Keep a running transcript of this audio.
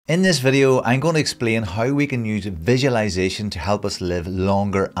In this video, I'm going to explain how we can use visualization to help us live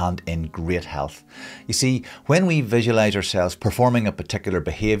longer and in great health. You see, when we visualize ourselves performing a particular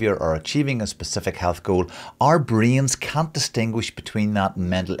behavior or achieving a specific health goal, our brains can't distinguish between that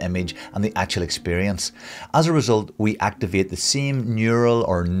mental image and the actual experience. As a result, we activate the same neural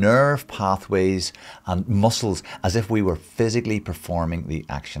or nerve pathways and muscles as if we were physically performing the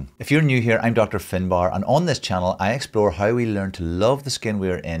action. If you're new here, I'm Dr. Finbar, and on this channel, I explore how we learn to love the skin we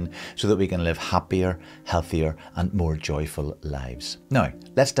are in so that we can live happier, healthier, and more joyful lives. Now,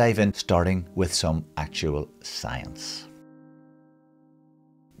 let's dive in, starting with some actual science.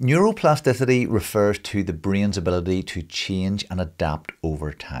 Neuroplasticity refers to the brain's ability to change and adapt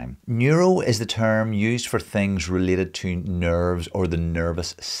over time. Neuro is the term used for things related to nerves or the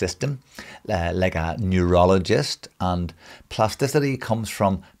nervous system, like a neurologist, and plasticity comes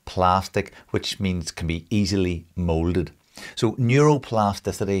from plastic, which means can be easily molded. So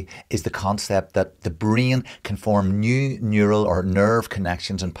neuroplasticity is the concept that the brain can form new neural or nerve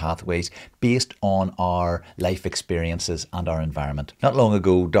connections and pathways based on our life experiences and our environment. Not long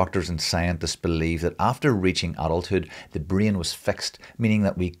ago, doctors and scientists believed that after reaching adulthood, the brain was fixed, meaning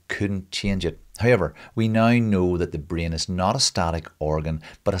that we couldn't change it. However, we now know that the brain is not a static organ,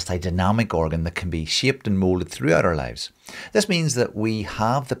 but a dynamic organ that can be shaped and molded throughout our lives. This means that we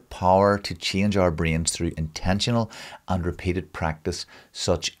have the power to change our brains through intentional and repeated practice,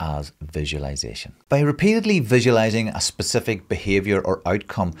 such as visualization. By repeatedly visualizing a specific behavior or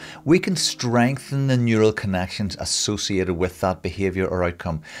outcome, we can strengthen the neural connections associated with that behavior or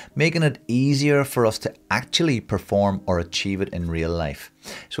outcome, making it easier for us to actually perform or achieve it in real life.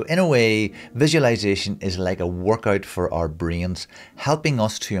 So in a way, visualization is like a workout for our brains, helping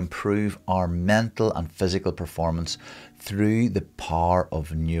us to improve our mental and physical performance through the power of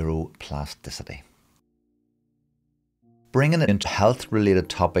neuroplasticity. Bringing it into health-related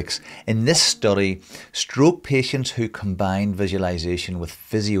topics, in this study, stroke patients who combined visualization with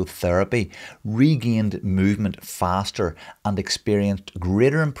physiotherapy regained movement faster and experienced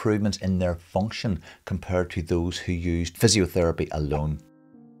greater improvements in their function compared to those who used physiotherapy alone.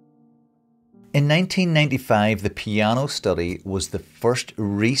 In 1995, the piano study was the first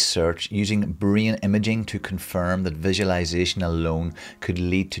research using brain imaging to confirm that visualization alone could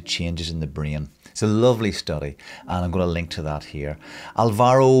lead to changes in the brain. It's a lovely study, and I'm going to link to that here.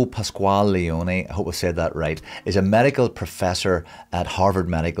 Alvaro Pascual-Leone, I hope I said that right, is a medical professor at Harvard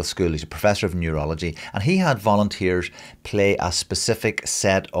Medical School. He's a professor of neurology, and he had volunteers play a specific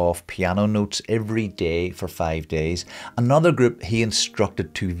set of piano notes every day for 5 days. Another group he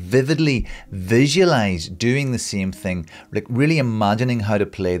instructed to vividly visualize doing the same thing, like really imagining how to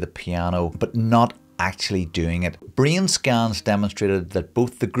play the piano, but not actually doing it. Brain scans demonstrated that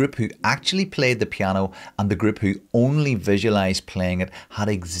both the group who actually played the piano and the group who only visualized playing it had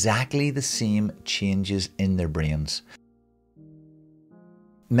exactly the same changes in their brains.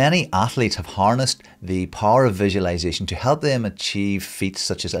 Many athletes have harnessed the power of visualization to help them achieve feats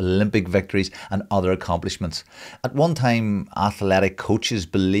such as Olympic victories and other accomplishments. At one time, athletic coaches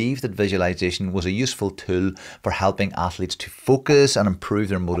believed that visualization was a useful tool for helping athletes to focus and improve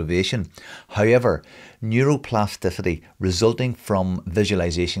their motivation. However, neuroplasticity resulting from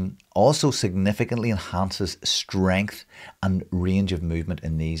visualization also significantly enhances strength and range of movement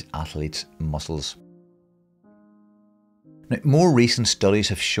in these athletes' muscles. Now, more recent studies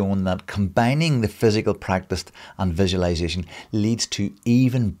have shown that combining the physical practice and visualization leads to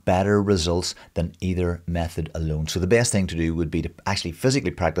even better results than either method alone. So the best thing to do would be to actually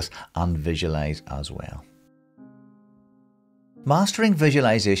physically practice and visualize as well. Mastering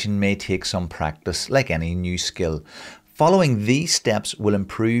visualization may take some practice, like any new skill. Following these steps will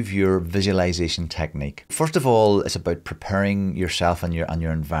improve your visualization technique. First of all, it's about preparing yourself and your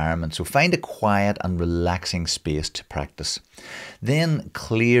environment. So find a quiet and relaxing space to practice. Then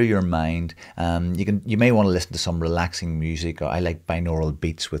clear your mind. You may want to listen to some relaxing music, or I like binaural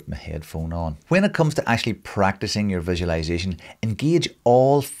beats with my headphone on. When it comes to actually practicing your visualization, engage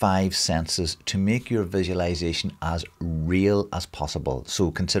all 5 senses to make your visualization as real as possible. So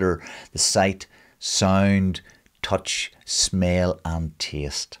consider the sight, sound, touch, smell, and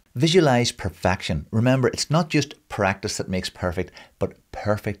taste. Visualize perfection. Remember, it's not just practice that makes perfect, but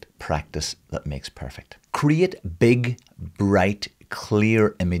perfect practice that makes perfect. Create big, bright,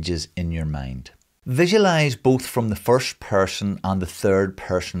 clear images in your mind. Visualize both from the first person and the third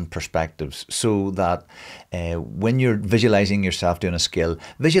person perspectives, so that when you're visualizing yourself doing a skill,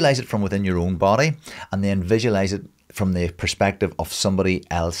 visualize it from within your own body, and then visualize it from the perspective of somebody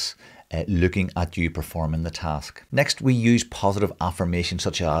else looking at you performing the task. Next, we use positive affirmations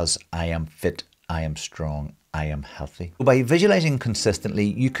such as I am fit, I am strong, I am healthy. By visualizing consistently,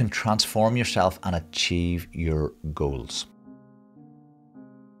 you can transform yourself and achieve your goals.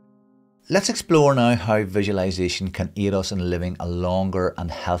 Let's explore now how visualization can aid us in living a longer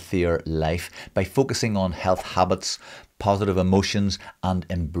and healthier life by focusing on health habits, positive emotions, and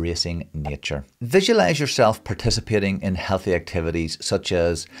embracing nature. Visualize yourself participating in healthy activities such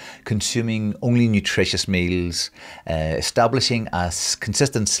as consuming only nutritious meals, establishing a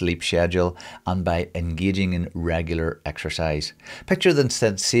consistent sleep schedule, and by engaging in regular exercise. Picture the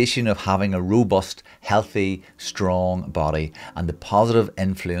sensation of having a robust, healthy, strong body and the positive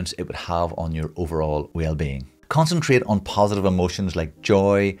influence it would have on your overall well-being. Concentrate on positive emotions like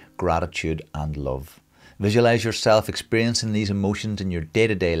joy, gratitude, and love. Visualize yourself experiencing these emotions in your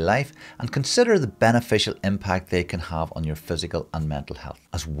day-to-day life and consider the beneficial impact they can have on your physical and mental health,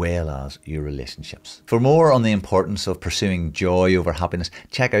 as well as your relationships. For more on the importance of pursuing joy over happiness,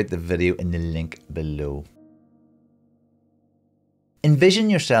 check out the video in the link below. Envision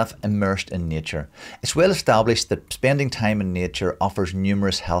yourself immersed in nature. It's well established that spending time in nature offers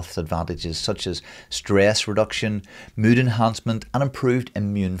numerous health advantages such as stress reduction, mood enhancement, and improved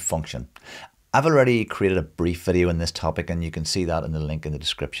immune function. I've already created a brief video on this topic and you can see that in the link in the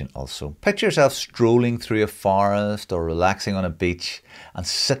description also. Picture yourself strolling through a forest or relaxing on a beach and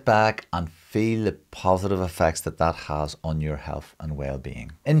sit back and feel the positive effects that has on your health and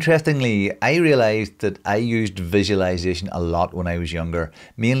well-being. Interestingly, I realized that I used visualization a lot when I was younger,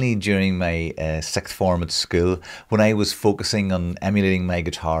 mainly during my sixth form at school when I was focusing on emulating my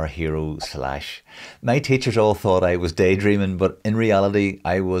guitar hero Slash. My teachers all thought I was daydreaming, but in reality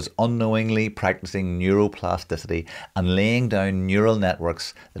I was unknowingly practicing neuroplasticity and laying down neural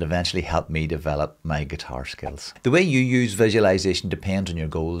networks that eventually helped me develop my guitar skills. The way you use visualization depends on your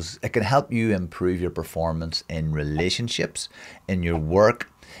goals. It can help you improve your performance in relationships, in your work,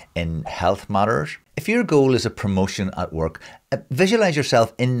 in health matters. If your goal is a promotion at work, visualize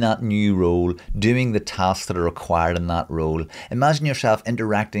yourself in that new role, doing the tasks that are required in that role. Imagine yourself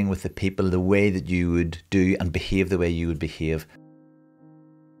interacting with the people the way that you would do and behave the way you would behave.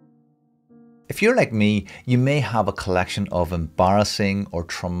 If you're like me, you may have a collection of embarrassing or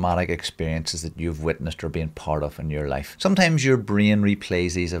traumatic experiences that you've witnessed or been part of in your life. Sometimes your brain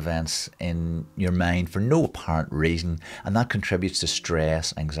replays these events in your mind for no apparent reason, and that contributes to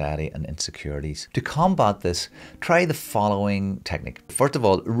stress, anxiety, and insecurities. To combat this, try the following technique. First of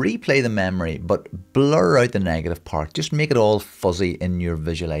all, replay the memory, but blur out the negative part. Just make it all fuzzy in your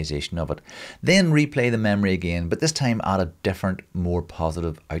visualization of it. Then replay the memory again, but this time add a different, more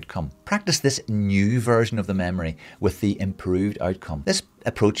positive outcome. Practice this new version of the memory with the improved outcome. This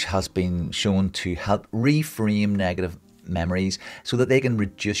approach has been shown to help reframe negative memories so that they can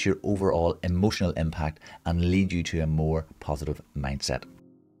reduce your overall emotional impact and lead you to a more positive mindset.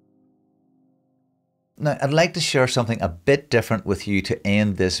 Now, I'd like to share something a bit different with you to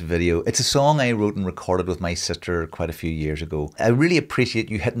end this video. It's a song I wrote and recorded with my sister quite a few years ago. I really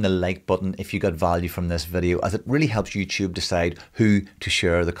appreciate you hitting the like button if you got value from this video, as it really helps YouTube decide who to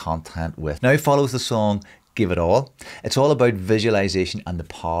share the content with. Now follows the song Give It All. It's all about visualization and the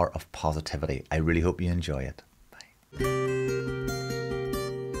power of positivity. I really hope you enjoy it. Bye.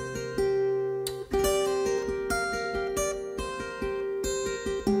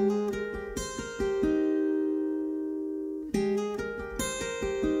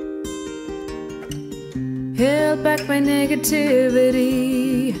 Held back by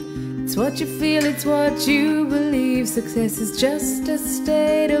negativity. It's what you feel, it's what you believe. Success is just a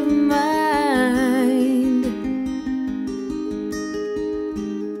state of mind.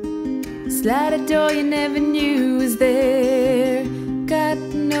 Slide a door you never knew was there. Got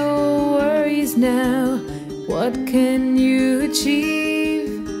no worries now. What can you achieve?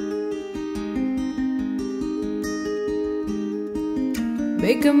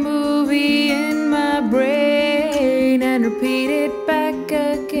 Make a movie in my brain and repeat it back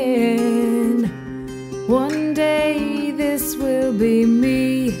again. One day this will be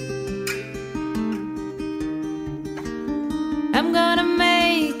me. I'm gonna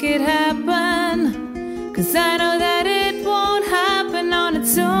make it happen, 'cause I know that it won't happen on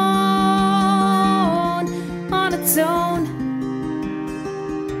its own, on its own.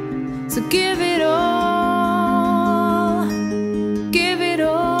 So give it all.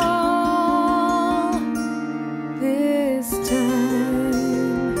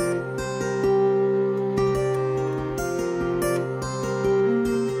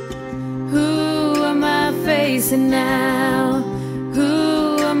 And now,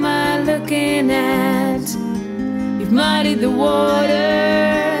 who am I looking at? You've muddied the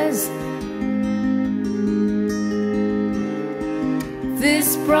waters.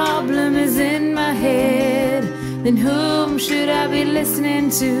 This problem is in my head. whom should I be listening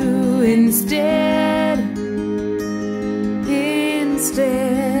to instead?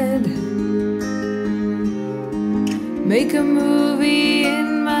 Make a movie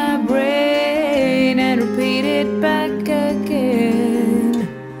in my brain and repeat it back again.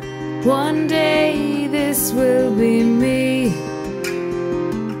 One day this will be me.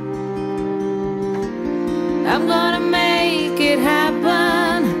 I'm gonna make it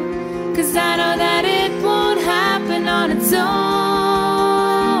happen, 'cause I know that it won't happen on its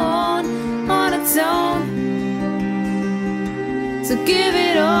own, on its own. So give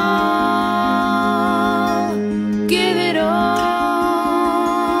it all, give it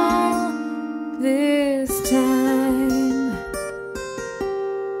all this time.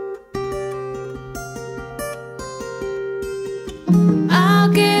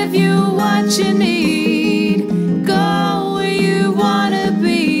 I'll give you what you need. Go where you wanna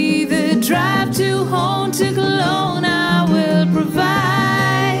be. The drive to home to Cologne I will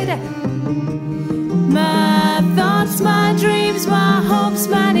provide. My thoughts, my dreams, my hopes,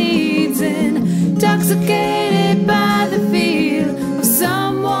 my needs, intoxicated by the feel of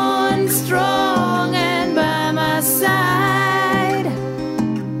someone strong and by my side.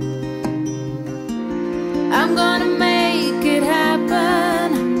 I'm gonna make it happen,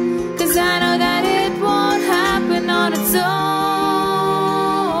 'cause I know that it won't happen on its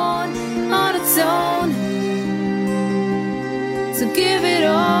own, on its own. So give it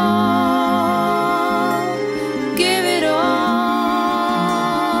all.